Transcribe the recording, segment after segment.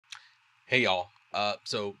Hey y'all.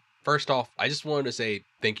 So first off, I just wanted to say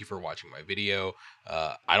thank you for watching my video.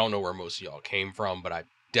 I don't know where most of y'all came from, but I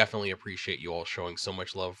definitely appreciate you all showing so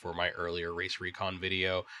much love for my earlier Race Recon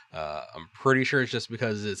video. I'm pretty sure it's just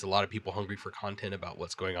because it's a lot of people hungry for content about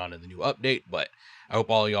what's going on in the new update, but I hope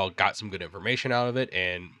all y'all got some good information out of it,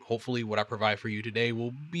 and hopefully what I provide for you today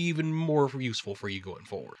will be even more useful for you going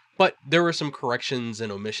forward. But there were some corrections and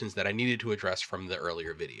omissions that I needed to address from the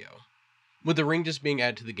earlier video. With the ring just being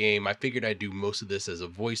added to the game, I figured I'd do most of this as a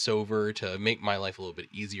voiceover to make my life a little bit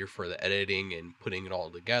easier for the editing and putting it all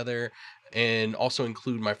together, and also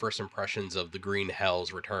include my first impressions of the Green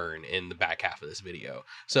Hell's return in the back half of this video.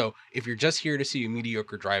 So if you're just here to see a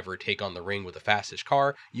mediocre driver take on the ring with the fastest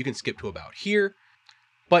car, you can skip to about here.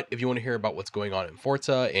 But if you want to hear about what's going on in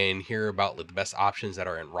Forza and hear about the best options that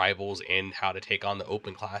are in Rivals and how to take on the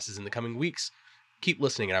open classes in the coming weeks, keep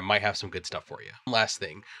listening and I might have some good stuff for you. Last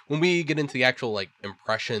thing, when we get into the actual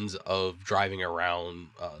impressions of driving around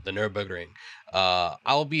the Nürburgring,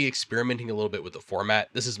 I'll be experimenting a little bit with the format.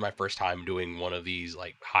 This is my first time doing one of these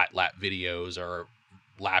hot lap videos or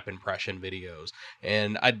lap impression videos,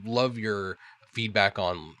 and I'd love your feedback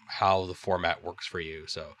on how the format works for you.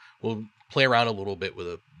 So we'll play around a little bit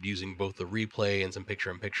with using both the replay and some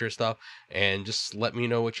picture-in-picture stuff, and just let me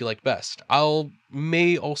know what you like best.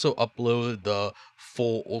 May also upload the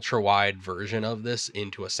full ultra-wide version of this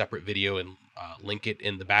into a separate video and link it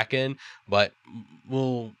in the back end, but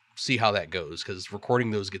we'll see how that goes, because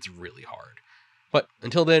recording those gets really hard. But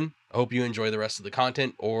until then, I hope you enjoy the rest of the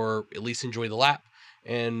content, or at least enjoy the lap,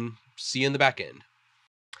 and see you in the back end.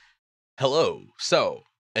 Hello. So,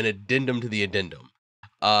 an addendum to the addendum.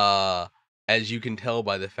 As you can tell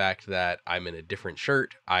by the fact that I'm in a different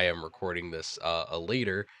shirt, I am recording this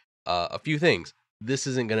later. A few things. This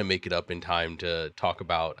isn't going to make it up in time to talk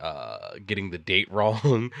about getting the date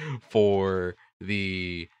wrong for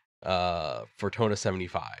the Fortuna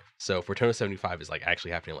 75. So Fortuna 75 is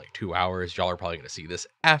actually happening in 2 hours. Y'all are probably going to see this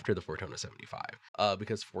after the Fortuna 75.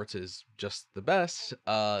 Because Forza is just the best.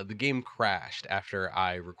 The game crashed after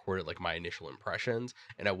I recorded my initial impressions,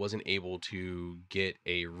 and I wasn't able to get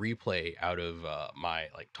a replay out of my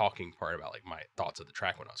talking part about my thoughts of the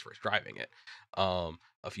track when I was first driving it.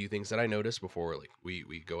 A few things that I noticed before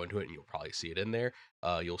we go into it, and you'll probably see it in there.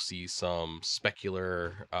 You'll see some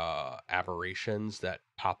specular aberrations that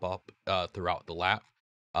pop up throughout the lap.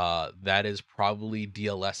 That is probably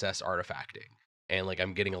DLSS artifacting, and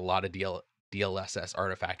I'm getting a lot of DLSS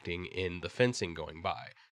artifacting in the fencing going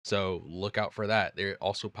by, so look out for that. There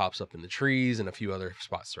also pops up in the trees and a few other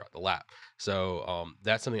spots throughout the lap, so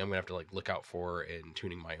that's something I'm gonna have to look out for in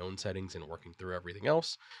tuning my own settings and working through everything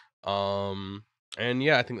else. And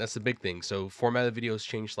yeah, I think that's the big thing. So format of the videos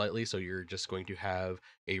changed slightly, so you're just going to have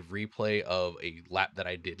a replay of a lap that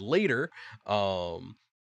I did later.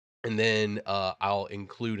 And then I'll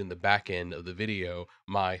include in the back end of the video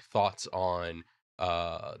my thoughts on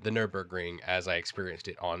the Nürburgring as I experienced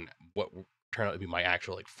it on what turned out to be my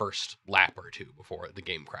actual first lap or two before the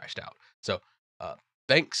game crashed out. So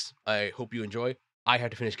thanks. I hope you enjoy. I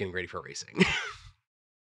have to finish getting ready for racing.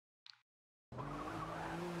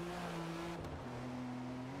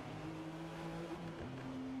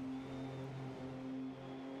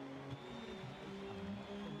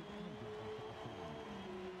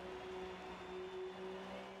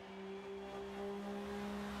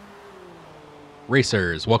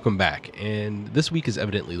 Racers, welcome back, and this week is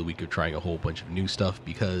evidently the week of trying a whole bunch of new stuff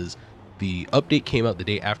because the update came out the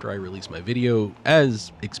day after I released my video,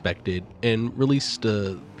 as expected, and released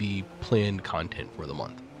the planned content for the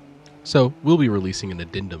month. So we'll be releasing an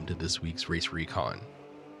addendum to this week's Race Recon.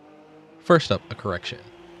 First up, a correction.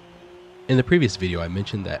 In the previous video, I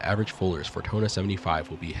mentioned that Average Fuller's Fortuna 75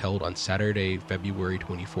 will be held on Saturday, February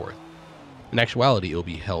 24th. In actuality, it will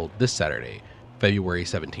be held this Saturday, February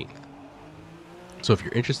 17th. So if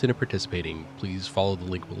you're interested in participating, please follow the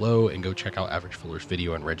link below and go check out Average Fuller's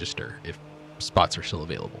video and register if spots are still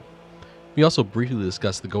available. We also briefly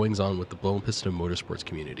discussed the goings-on with the Blown Piston Motorsports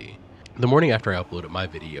community. The morning after I uploaded my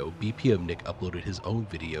video, BP of Nick uploaded his own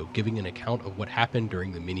video giving an account of what happened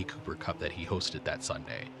during the Mini Cooper Cup that he hosted that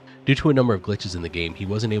Sunday. Due to a number of glitches in the game, he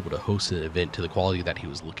wasn't able to host an event to the quality that he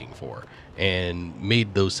was looking for, and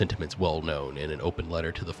made those sentiments well known in an open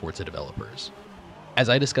letter to the Forza developers. As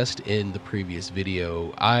I discussed in the previous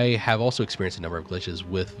video, I have also experienced a number of glitches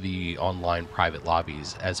with the online private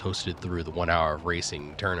lobbies as hosted through the 1 hour of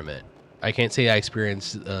racing tournament. I can't say I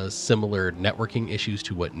experienced similar networking issues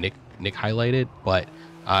to what Nick highlighted, but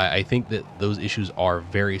I think that those issues are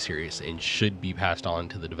very serious and should be passed on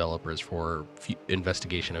to the developers for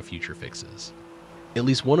investigation of future fixes. At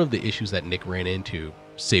least one of the issues that Nick ran into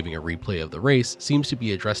saving a replay of the race seems to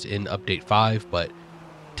be addressed in Update 5, but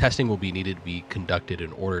testing will be needed to be conducted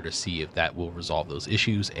in order to see if that will resolve those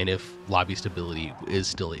issues and if lobby stability is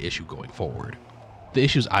still an issue going forward. The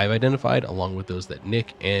issues I've identified, along with those that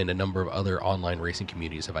Nick and a number of other online racing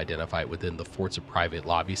communities have identified within the Forza private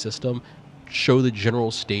lobby system, show the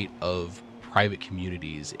general state of private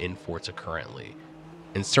communities in Forza currently,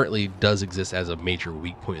 and certainly does exist as a major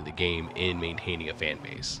weak point of the game in maintaining a fan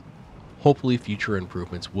base. Hopefully future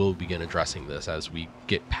improvements will begin addressing this as we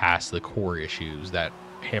get past the core issues that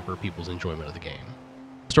hamper people's enjoyment of the game.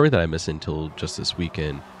 The story that I missed until just this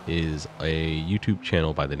weekend is a YouTube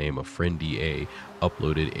channel by the name of Friend DA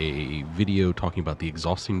uploaded a video talking about the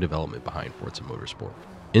exhausting development behind Forza Motorsport.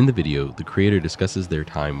 In the video, the creator discusses their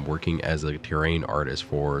time working as a terrain artist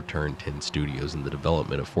for Turn 10 Studios in the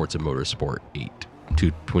development of Forza Motorsport 8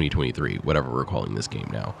 to 2023, whatever we're calling this game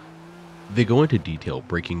now. They go into detail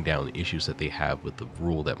breaking down the issues that they have with the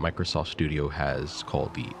rule that Microsoft Studio has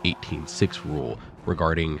called the 18.6 rule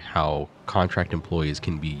regarding how contract employees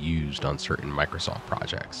can be used on certain Microsoft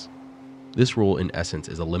projects. This rule, in essence,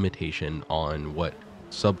 is a limitation on what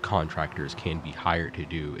subcontractors can be hired to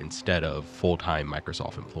do instead of full-time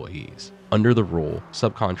Microsoft employees. Under the rule,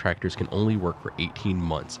 subcontractors can only work for 18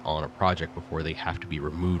 months on a project before they have to be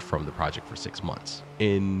removed from the project for 6 months.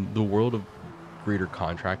 In the world of greater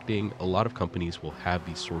contracting, a lot of companies will have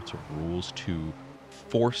these sorts of rules to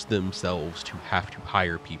force themselves to have to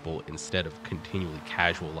hire people instead of continually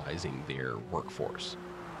casualizing their workforce.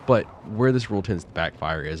 But where this rule tends to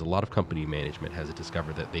backfire is a lot of company management has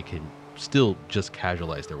discovered that they can still just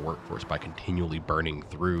casualize their workforce by continually burning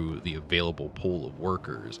through the available pool of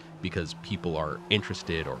workers because people are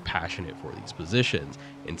interested or passionate for these positions,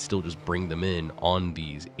 and still just bring them in on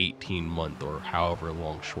these 18-month or however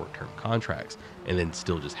long short-term contracts and then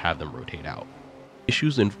still just have them rotate out.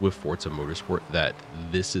 Issues with Forza Motorsport that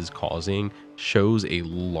this is causing shows a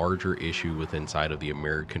larger issue within inside of the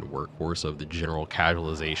American workforce of the general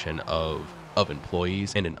casualization of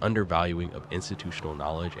employees and an undervaluing of institutional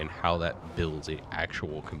knowledge and how that builds an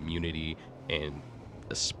actual community and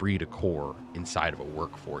esprit de corps inside of a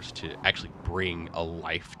workforce to actually bring a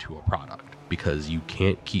life to a product. Because you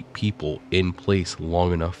can't keep people in place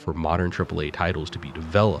long enough for modern AAA titles to be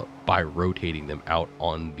developed by rotating them out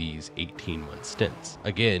on these 18-month stints.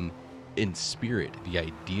 Again, in spirit, the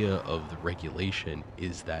idea of the regulation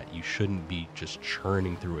is that you shouldn't be just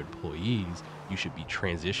churning through employees, you should be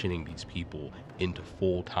transitioning these people into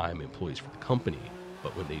full-time employees for the company.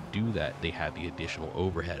 But when they do that, they have the additional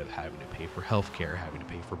overhead of having to pay for healthcare, having to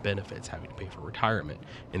pay for benefits, having to pay for retirement.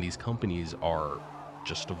 And these companies are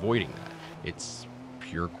just avoiding that. It's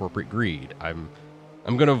pure corporate greed. I'm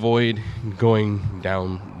going to avoid going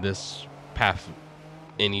down this path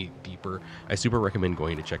any deeper. I super recommend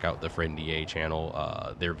going to check out the Friend DA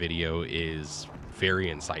channel. Their video is very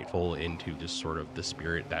insightful into just sort of the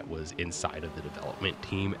spirit that was inside of the development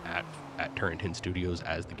team at Turn 10 Studios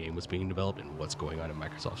as the game was being developed and what's going on in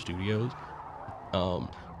Microsoft Studios.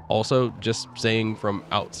 Also, just saying from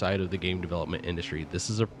outside of the game development industry, this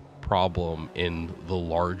is a problem in the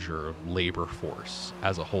larger labor force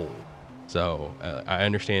as a whole. So I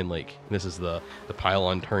understand, like, this is the pile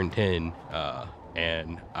on Turn 10,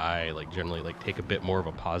 and I generally take a bit more of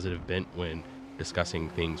a positive bent when discussing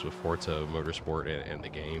things with Forza Motorsport and the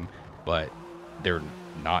game, but they're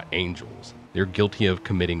not angels. They're guilty of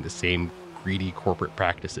committing the same greedy corporate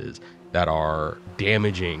practices that are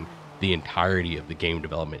damaging the entirety of the game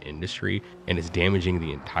development industry and is damaging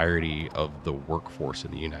the entirety of the workforce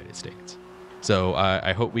in the United States. So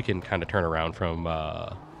I hope we can kind of turn around from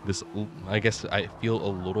this, I guess I feel a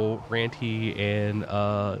little ranty and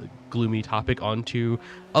gloomy topic onto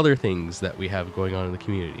other things that we have going on in the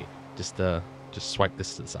community. Just swipe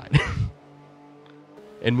this to the side.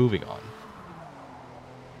 And moving on.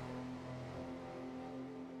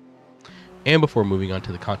 And before moving on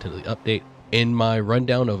to the content of the update, in my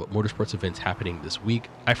rundown of motorsports events happening this week,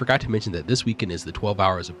 I forgot to mention that this weekend is the 12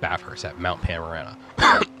 Hours of Bathurst at Mount Panorama.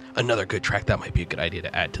 Another good track that might be a good idea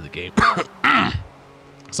to add to the game.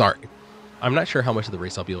 Sorry. I'm not sure how much of the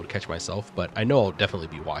race I'll be able to catch myself, but I know I'll definitely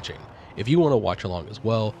be watching. If you want to watch along as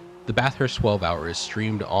well, the Bathurst 12 Hour is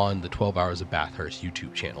streamed on the 12 Hours of Bathurst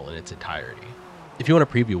YouTube channel in its entirety. If you want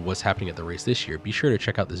to preview what's happening at the race this year, be sure to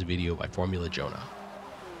check out this video by Formula Jonah.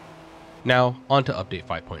 Now, on to Update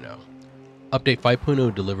 5.0. Update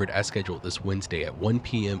 5.0 delivered as scheduled this Wednesday at 1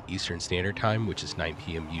 p.m. Eastern Standard Time, which is 9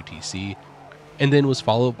 p.m. UTC, and then was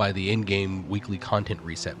followed by the in-game weekly content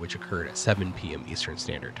reset, which occurred at 7 p.m. Eastern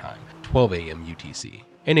Standard Time, 12 a.m. UTC.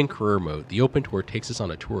 And in career mode, the Open Tour takes us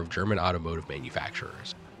on a tour of German automotive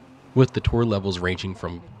manufacturers, with the tour levels ranging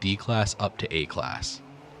from D class up to A class.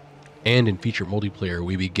 And in feature multiplayer,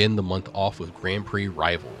 we begin the month off with Grand Prix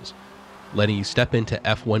Rivals, letting you step into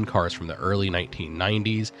F1 cars from the early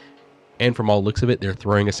 1990s, and from all looks of it, they're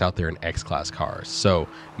throwing us out there in X-Class cars, so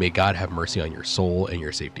may God have mercy on your soul and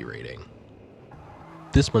your safety rating.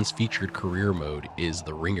 This month's featured career mode is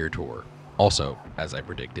the Ringer Tour, also, as I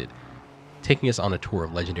predicted, taking us on a tour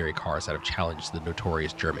of legendary cars that have challenged the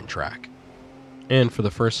notorious German track. And for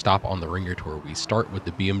the first stop on the Ringer Tour, we start with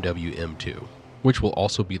the BMW M2, which will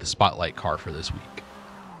also be the spotlight car for this week.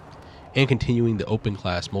 And continuing the open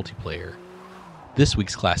class multiplayer, this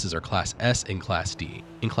week's classes are Class S and Class D.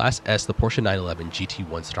 In Class S, the Porsche 911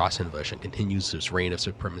 GT1 Strassen version continues its reign of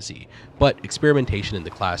supremacy, but experimentation in the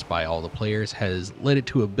class by all the players has led it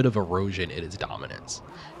to a bit of erosion in its dominance.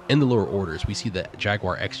 In the lower orders, we see the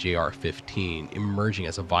Jaguar XJR15 emerging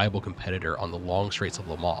as a viable competitor on the long straights of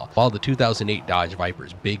Le Mans, while the 2008 Dodge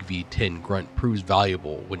Viper's Big V10 grunt proves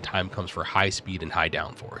valuable when time comes for high speed and high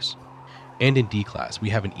downforce. And in D-Class, we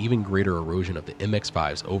have an even greater erosion of the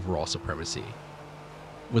MX-5's overall supremacy,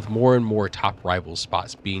 with more and more top rival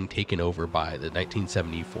spots being taken over by the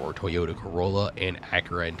 1974 Toyota Corolla and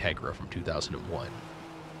Acura Integra from 2001.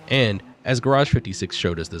 And, as Garage 56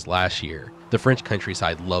 showed us this last year, the French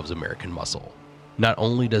countryside loves American muscle. Not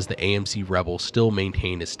only does the AMC Rebel still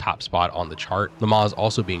maintain its top spot on the chart, Le Mans is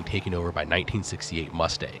also being taken over by 1968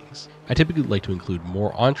 Mustangs. I typically like to include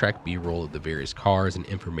more on-track B-roll of the various cars and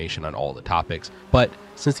information on all the topics, but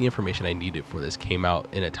since the information I needed for this came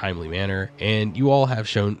out in a timely manner, and you all have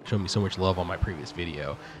shown me so much love on my previous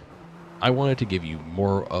video, I wanted to give you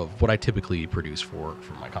more of what I typically produce for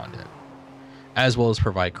my content, as well as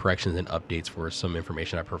provide corrections and updates for some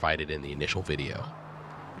information I provided in the initial video.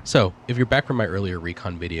 So, if you're back from my earlier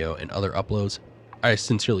Recon video and other uploads, I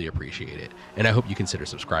sincerely appreciate it, and I hope you consider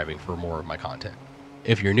subscribing for more of my content.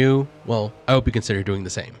 If you're new, well, I hope you consider doing the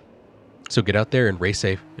same. So get out there and race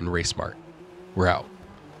safe and race smart. We're out.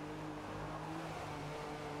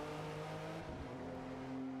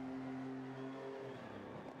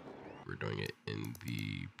 We're doing it in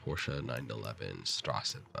the Porsche 911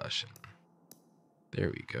 Strassen version. There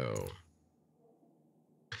we go.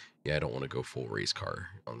 Yeah, I don't want to go full race car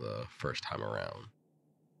on the first time around.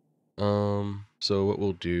 So what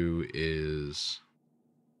we'll do is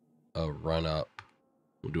a run up.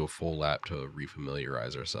 We'll do a full lap to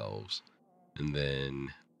refamiliarize ourselves, and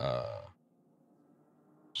then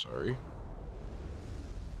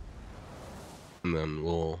and then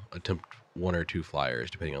we'll attempt one or two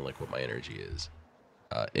flyers depending on like what my energy is.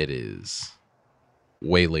 It is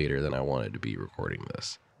way later than I wanted to be recording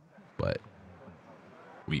this, but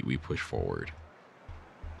we push forward.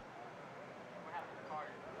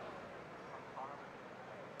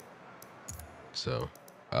 So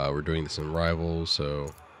we're doing this in Rivals, so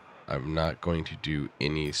I'm not going to do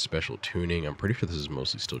any special tuning. I'm pretty sure this is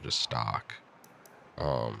mostly still just stock.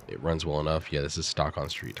 It runs well enough. Yeah, this is stock on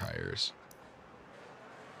street tires.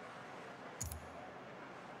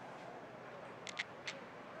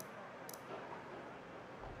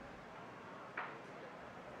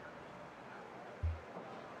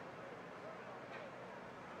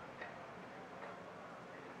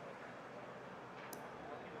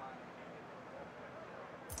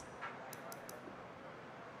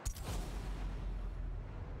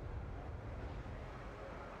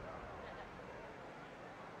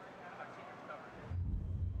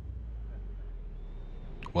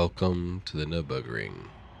 Welcome to the Nürburgring.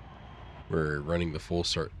 We're running the full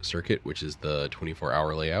circuit, which is the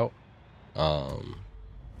 24-hour layout.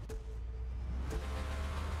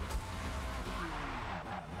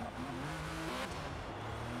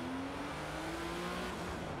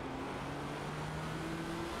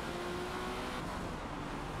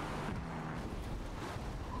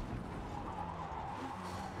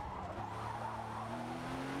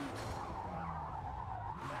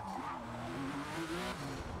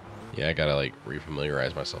 Yeah, I gotta like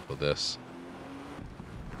refamiliarize myself with this.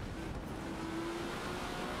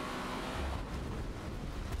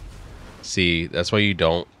 See, that's why you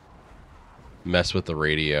don't mess with the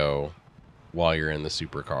radio while you're in the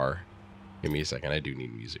supercar. Give me a second. I do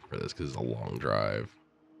need music for this because it's a long drive.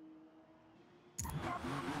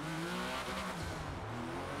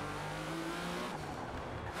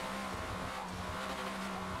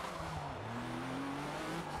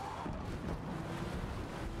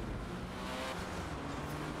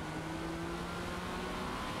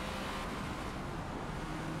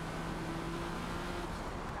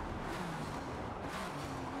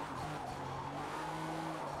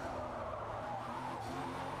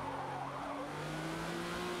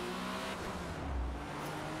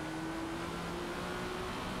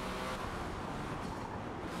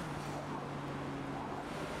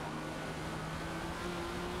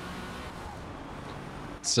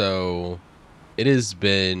 So it has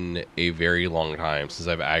been a very long time since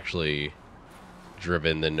I've actually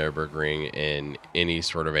driven the Nürburgring in any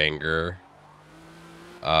sort of anger.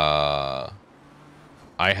 I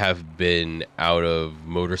have been out of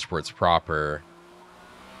motorsports proper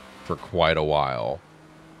for quite a while.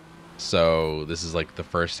 So this is like the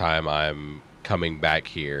first time I'm coming back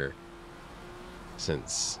here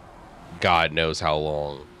since God knows how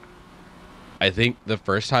long. I think the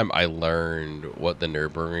first time I learned what the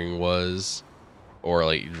Nürburgring was, or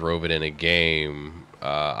like drove it in a game,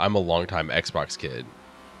 I'm a longtime Xbox kid.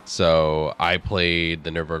 So I played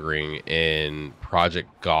the Nürburgring in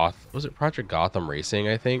was it Project Gotham Racing,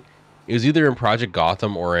 I think? It was either in Project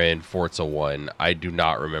Gotham or in Forza 1. I do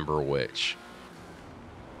not remember which.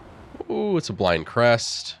 Ooh, it's a blind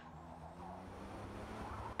crest.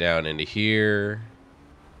 Down into here.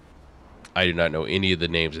 I do not know any of the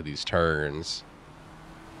names of these turns.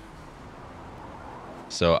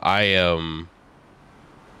 So I am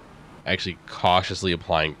actually cautiously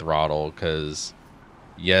applying throttle because,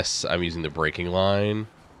 yes, I'm using the braking line,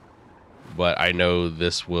 but I know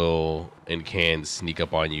this will and can sneak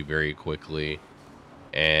up on you very quickly.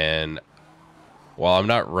 And while I'm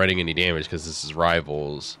not running any damage because this is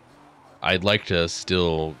Rivals, I'd like to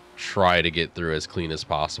still try to get through as clean as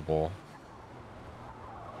possible.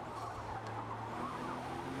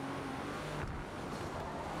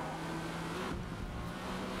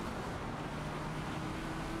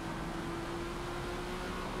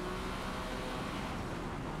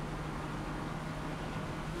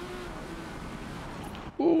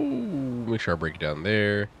 Ooh, make sure I break it down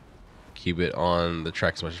there. Keep it on the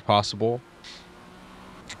track as much as possible.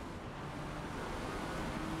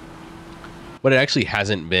 But it actually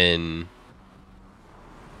hasn't been...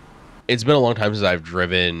 It's been a long time since I've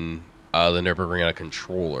driven the Nürburgring on a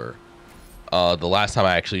controller. The last time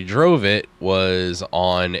I actually drove it was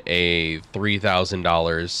on a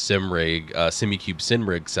 $3,000 sim rig, semi-cube sim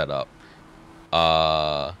rig setup.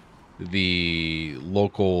 The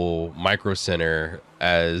local micro center,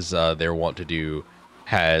 as they're wont to do,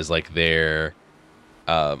 has like their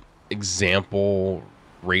example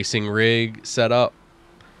racing rig set up,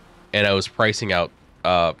 and I was pricing out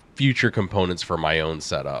future components for my own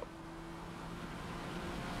setup.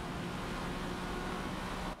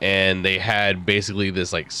 And they had basically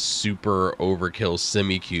this like super overkill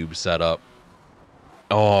semi-cube setup.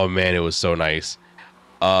 Oh man, it was so nice.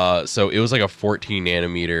 So it was like a 14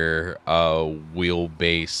 nanometer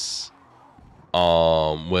wheelbase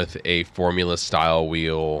with a Formula style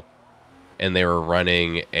wheel, and they were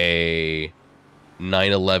running a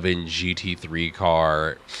 911 GT3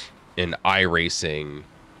 car in iRacing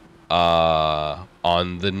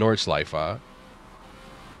on the Nordschleife,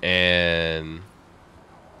 and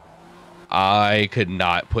I could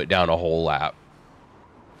not put down a whole lap.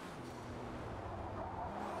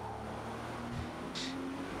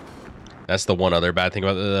 That's the one other bad thing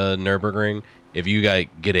about the Nürburgring. If you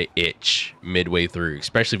get an itch midway through,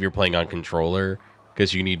 especially if you're playing on controller,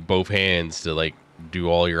 because you need both hands to like do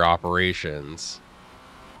all your operations.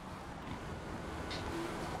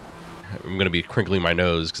 I'm gonna be crinkling my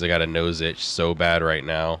nose because I got a nose itch so bad right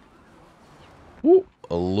now. Woo.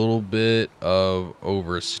 A little bit of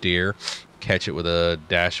oversteer. Catch it with a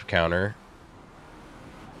dash counter.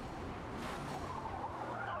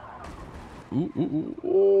 Ooh, ooh, ooh,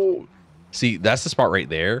 ooh. See, that's the spot right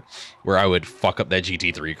there where I would fuck up that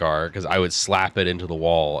GT3 car because I would slap it into the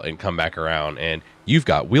wall and come back around, and you've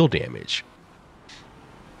got wheel damage.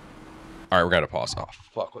 All right, we're gonna pause. Oh,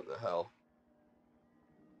 fuck, what the hell?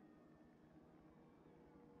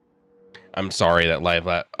 I'm sorry, that live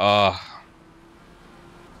lap.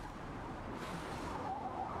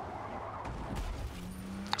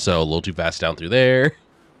 So a little too fast down through there.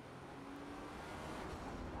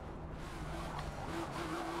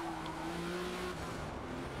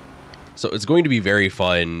 So it's going to be very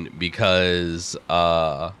fun because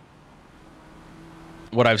what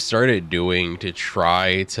I've started doing to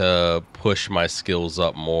try to push my skills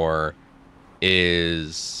up more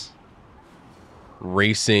is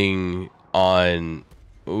racing on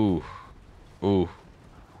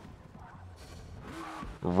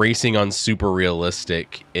racing on super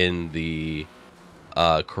realistic in the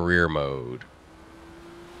career mode.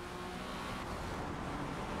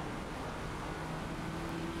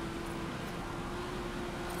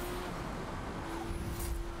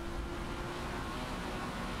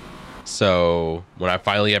 So when I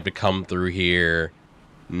finally have to come through here,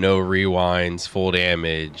 no rewinds, full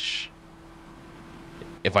damage.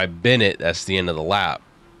 If I bin it, that's the end of the lap.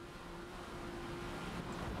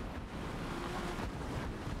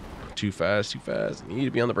 Too fast, too fast. Need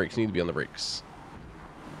to be on the brakes, need to be on the brakes.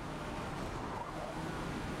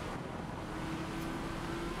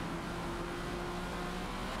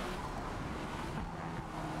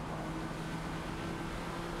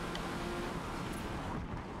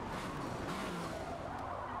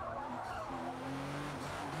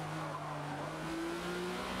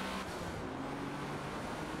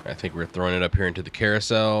 I think we're throwing it up here into the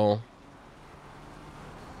carousel.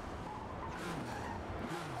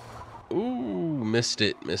 Ooh, missed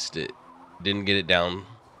it. Didn't get it down.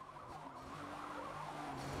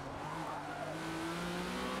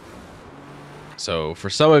 So for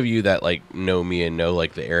some of you that like know me and know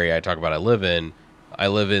like the area I talk about I live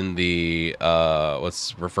in the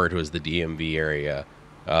what's referred to as the DMV area,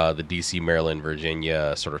 the DC, Maryland,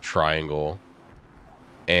 Virginia sort of triangle.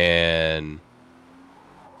 And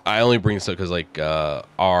I only bring this up because like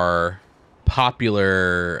our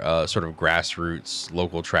popular sort of grassroots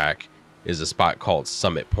local track is a spot called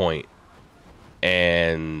Summit Point.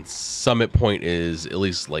 And Summit Point is at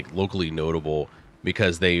least like locally notable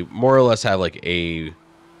because they more or less have like a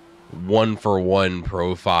 1-for-1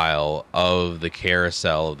 profile of the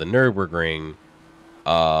carousel of the Nürburgring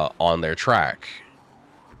on their track.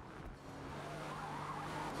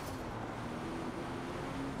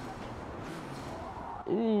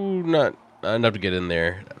 Ooh, not enough to get in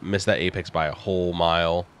there. Missed that apex by a whole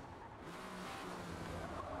mile.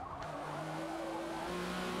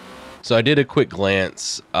 So I did a quick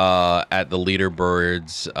glance at the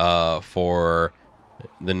leaderboards for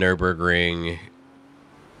the Nürburgring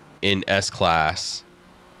in S-Class,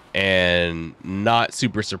 and not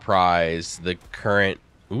super surprised. The current...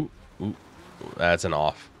 Ooh, that's an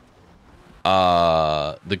off.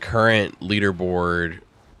 The current leaderboard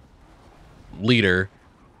leader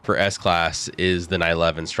for S-Class is the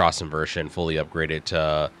 911 Strassen version, fully upgraded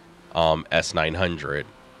to S900.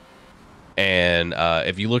 And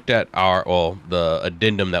if you looked at the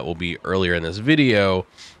addendum that will be earlier in this video,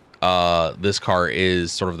 this car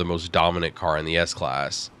is sort of the most dominant car in the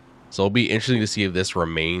S-Class. So it'll be interesting to see if this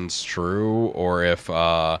remains true, or if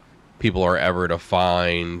people are ever to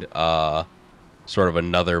find sort of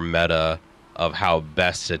another meta of how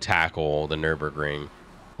best to tackle the Nürburgring.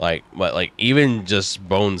 But even just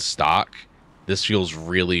bone stock, this feels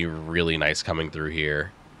really, really nice coming through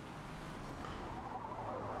here.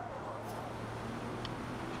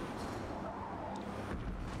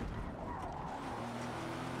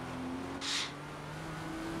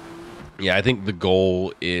 Yeah, I think the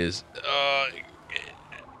goal is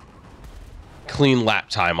clean lap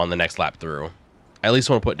time on the next lap through. I at least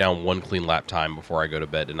want to put down one clean lap time before I go to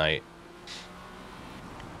bed tonight.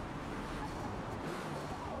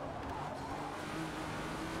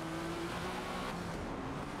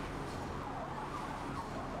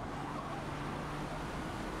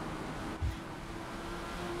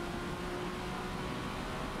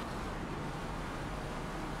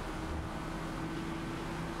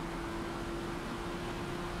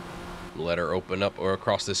 Let her open up or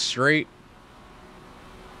across this straight.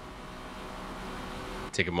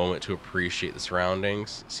 Take a moment to appreciate the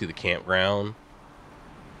surroundings. See the campground.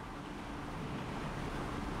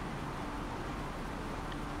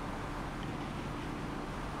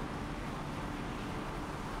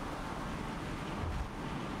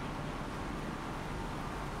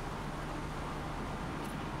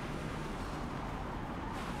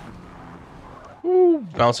 Ooh,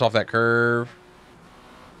 bounce off that curve.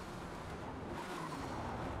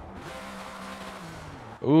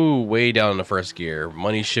 Ooh, way down in the first gear.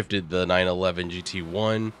 Money shifted the 911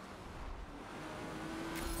 GT1.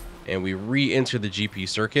 And we re-enter the GP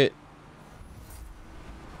circuit.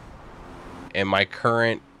 And my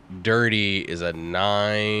current dirty is a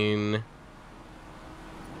 9...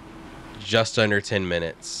 just under 10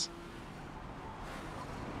 minutes.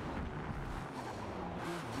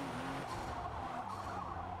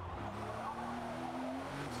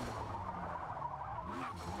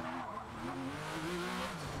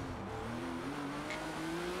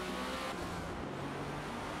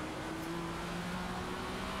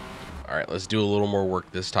 All right, let's do a little more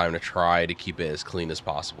work this time to try to keep it as clean as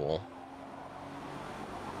possible.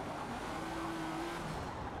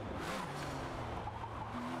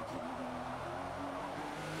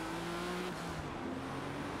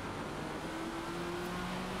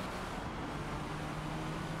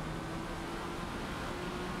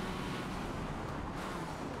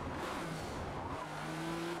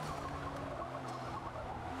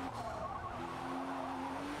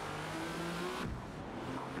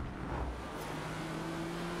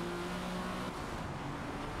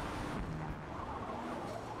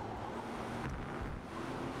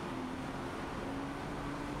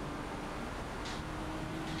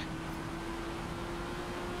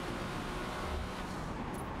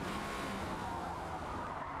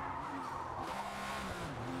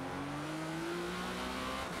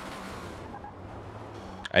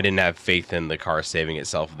 I didn't have faith in the car saving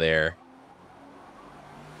itself there.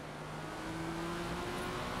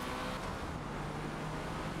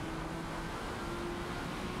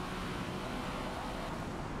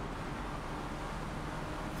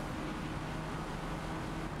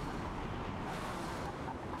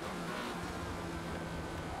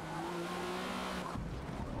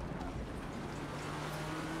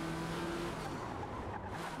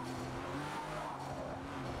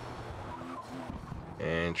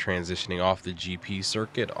 and transitioning off the GP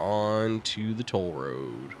circuit onto the toll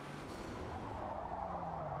road.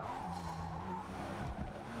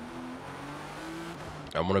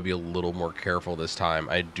 I'm going to be a little more careful this time.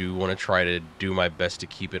 I do want to try to do my best to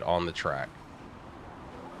keep it on the track.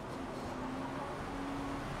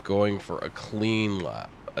 Going for a clean lap.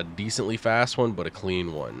 A decently fast one, but a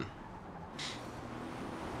clean one.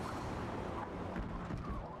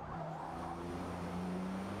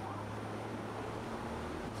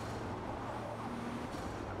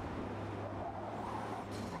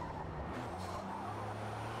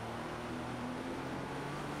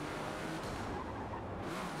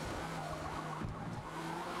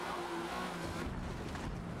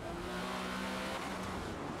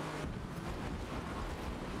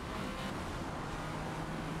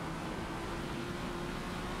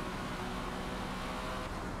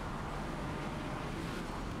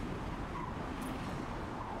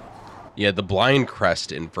 Yeah, the blind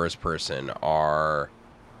crest in first person are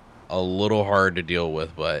a little hard to deal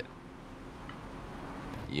with, but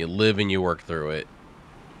you live and you work through it.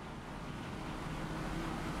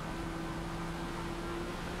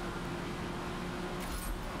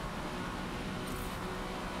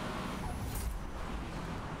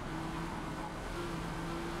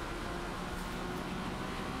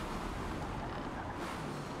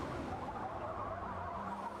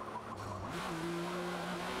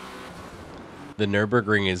 The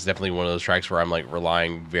Nürburgring is definitely one of those tracks where I'm like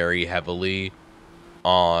relying very heavily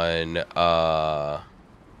on the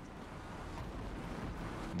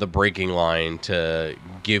braking line to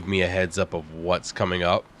give me a heads up of what's coming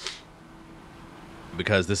up,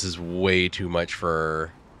 because this is way too much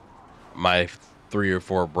for my 3 or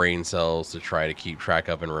 4 brain cells to try to keep track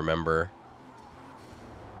of and remember.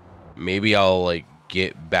 Maybe I'll like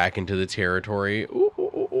get back into the territory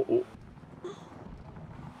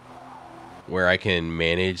where I can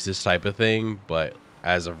manage this type of thing, but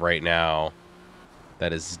as of right now,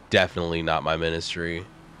 that is definitely not my ministry.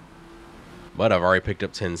 But I've already picked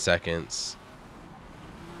up 10 seconds.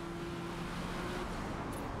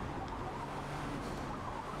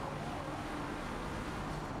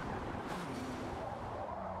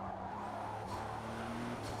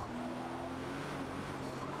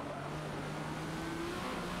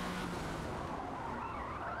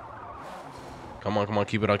 Come on, come on,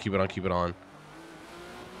 keep it on, keep it on, keep it on.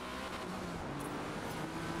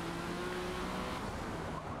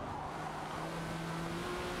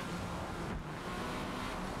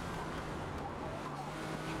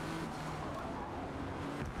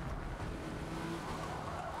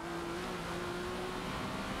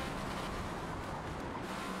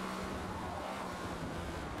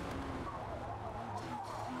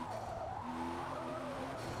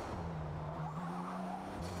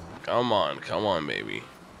 Come on, baby.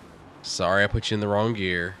 Sorry I put you in the wrong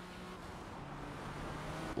gear.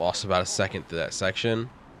 Lost about a second through that section.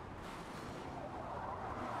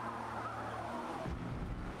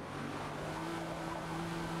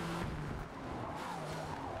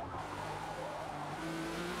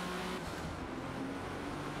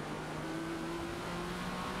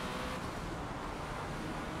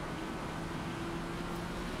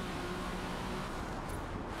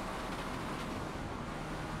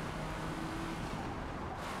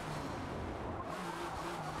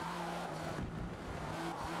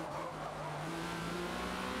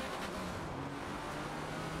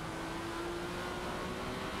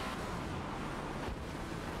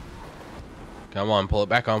 Come on, pull it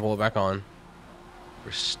back on, pull it back on.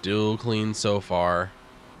 We're still clean so far.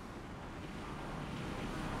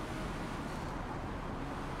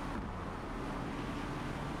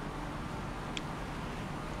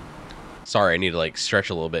 Sorry, I need to like stretch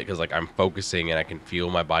a little bit because like I'm focusing and I can feel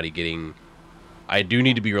my body getting... I do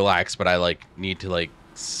need to be relaxed, but I like need to like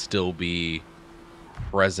still be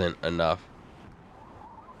present enough.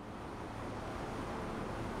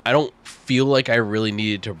 I don't feel like I really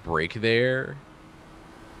needed to brake there.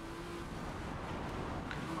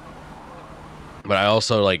 But I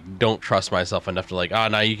also like don't trust myself enough to like,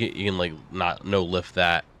 now you can like not no lift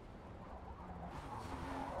that.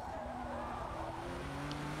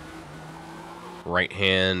 Right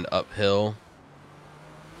hand uphill.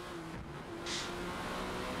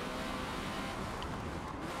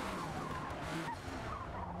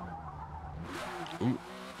 Ooh.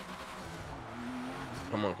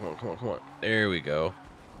 Come on, come on, come on, come on. There we go.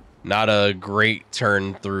 Not a great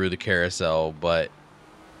turn through the carousel, but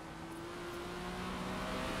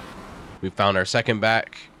we found our second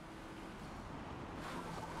back.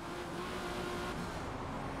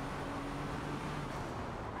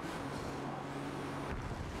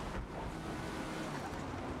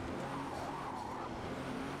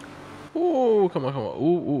 Oh, come on, come on.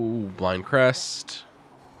 Ooh, blind crest.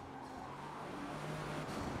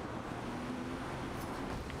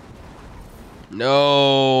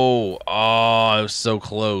 No. Oh, I was so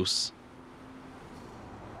close.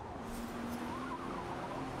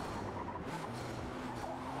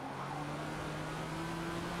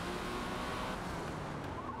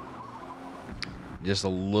 Just a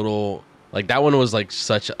little, like that one was like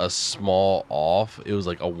such a small off. It was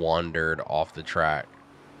like a wandered off the track.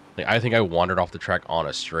 Like I think I wandered off the track on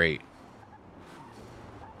a straight.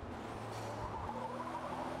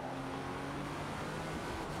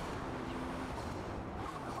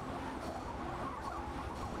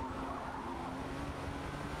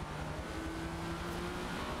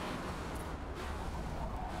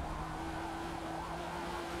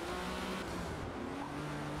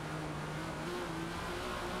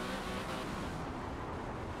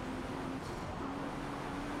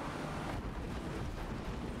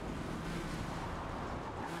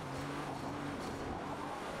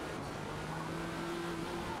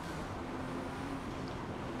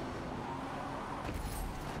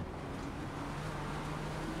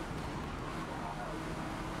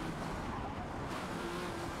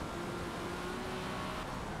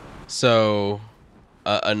 So,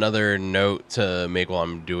 another note to make while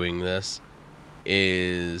I'm doing this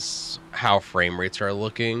is how frame rates are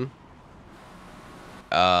looking.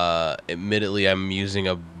 Admittedly, I'm using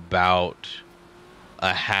about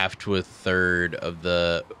a half to a third of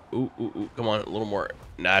the. Ooh, come on, a little more.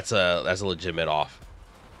 Nah, that's a legitimate off.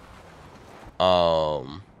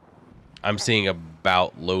 I'm seeing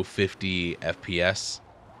about low 50 FPS.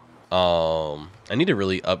 I need to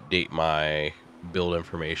really update my build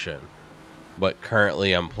information, but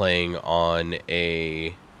currently I'm playing on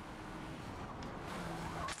a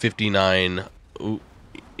 59. Ooh,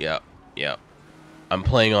 yeah. I'm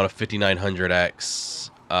playing on a 5900X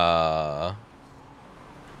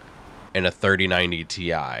and a 3090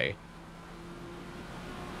 Ti.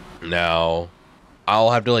 Now, I'll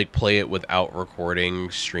have to like play it without recording,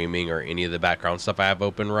 streaming, or any of the background stuff I have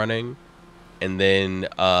open running, and then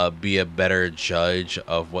be a better judge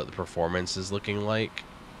of what the performance is looking like.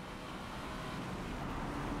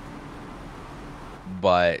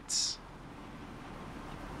 But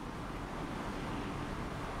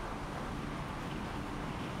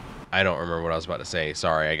I don't remember what I was about to say.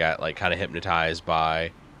 Sorry, I got like kind of hypnotized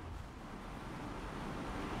by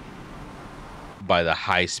the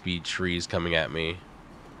high-speed trees coming at me.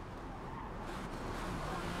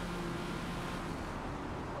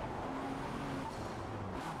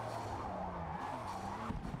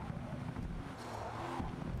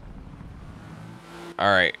 All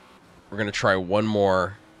right, we're gonna try one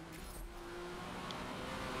more.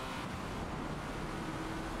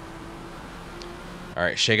 All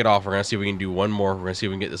right, shake it off. We're gonna see if we can do one more. We're gonna see if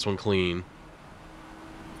we can get this one clean.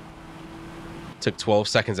 Took 12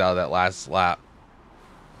 seconds out of that last lap.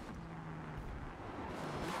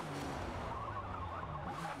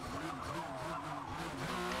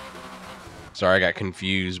 Sorry, I got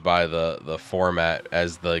confused by the format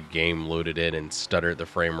as the game loaded in and stuttered the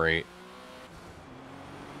frame rate.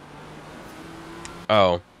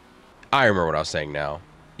 Oh, I remember what I was saying now.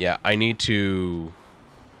 Yeah, I need to...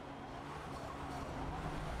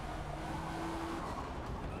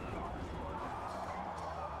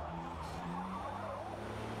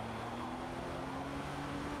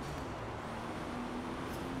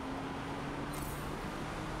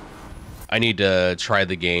 I need to try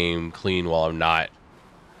the game clean while I'm not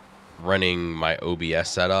running my OBS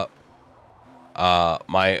setup.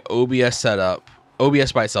 My OBS setup,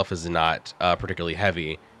 OBS by itself is not particularly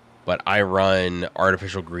heavy, but I run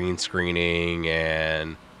artificial green screening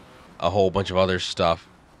and a whole bunch of other stuff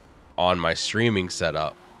on my streaming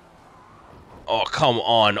setup. Oh, come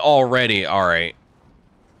on already. All right.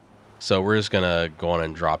 So we're just going to go on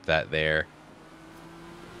and drop that there.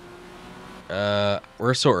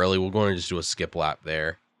 We're so early. We're going to just do a skip lap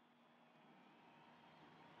there.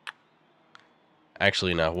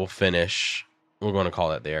 Actually, no, we'll finish. We're going to call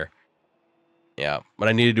that there. Yeah, but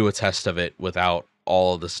I need to do a test of it without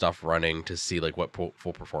all of the stuff running to see like what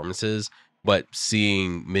full performance is. But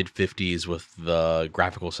seeing mid 50s with the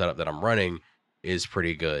graphical setup that I'm running is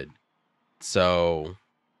pretty good. So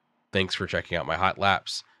thanks for checking out my hot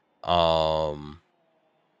laps.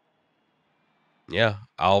 Yeah,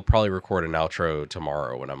 I'll probably record an outro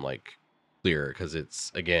tomorrow when I'm like clear, because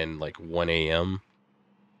it's again like 1 a.m.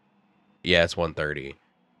 Yeah, it's 1:30.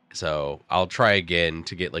 So I'll try again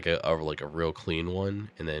to get like a real clean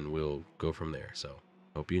one, and then we'll go from there. So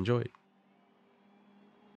hope you enjoyed.